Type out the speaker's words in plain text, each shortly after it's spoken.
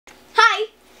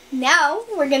Now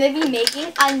we're going to be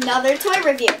making another toy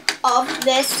review of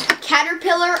this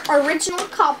Caterpillar original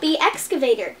copy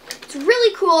excavator. It's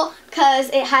really cool because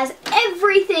it has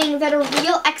everything that a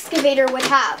real excavator would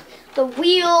have. The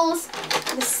wheels,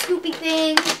 the scoopy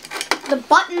thing, the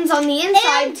buttons on the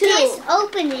inside and too. This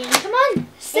opening. Come on,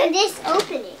 sit. And this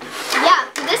opening. Yeah,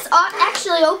 this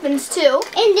actually opens too.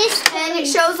 And this and it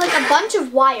shows like a bunch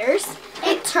of wires.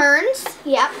 It turns,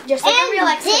 yep, just like a real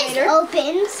excavator. This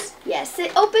opens. Yes,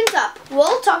 it opens up.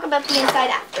 We'll talk about the inside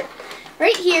after.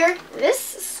 Right here, this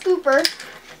scooper,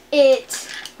 it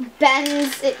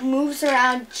bends, it moves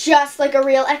around just like a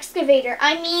real excavator.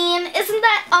 I mean, isn't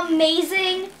that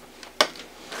amazing?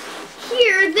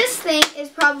 Here, this thing is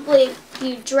probably,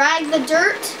 you drag the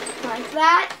dirt like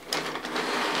that,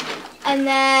 and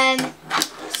then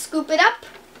scoop it up,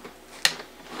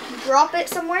 drop it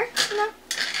somewhere, you know?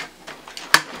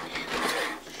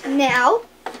 Now,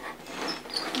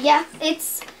 yeah,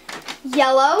 it's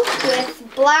yellow with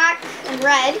black and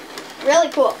red. Really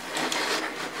cool.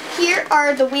 Here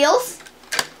are the wheels.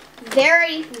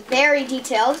 Very, very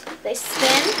detailed. They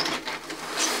spin.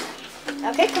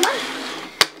 Okay, come on.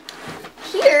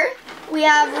 Here, we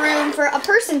have room for a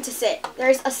person to sit.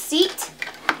 There's a seat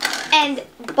and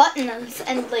buttons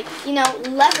and, like, you know,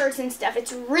 levers and stuff.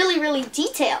 It's really, really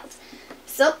detailed.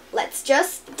 So let's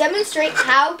just demonstrate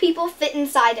how people fit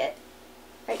inside it.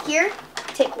 Right here,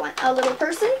 take a little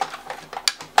person,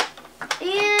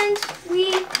 and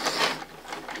we,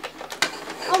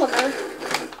 Oliver,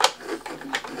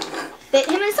 fit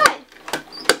him inside.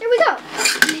 There we go.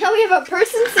 Now we have a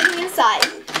person sitting inside.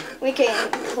 We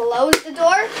can close the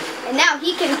door, and now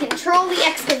he can control the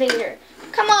excavator.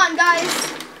 Come on,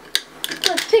 guys.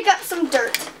 Let's pick up some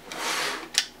dirt.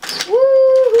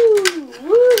 Woohoo!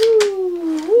 Woohoo!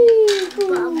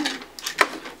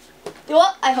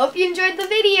 Well, I hope you enjoyed the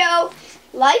video.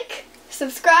 Like,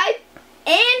 subscribe,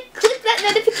 and click that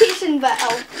notification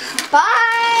bell.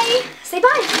 Bye! Say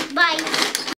bye. Bye.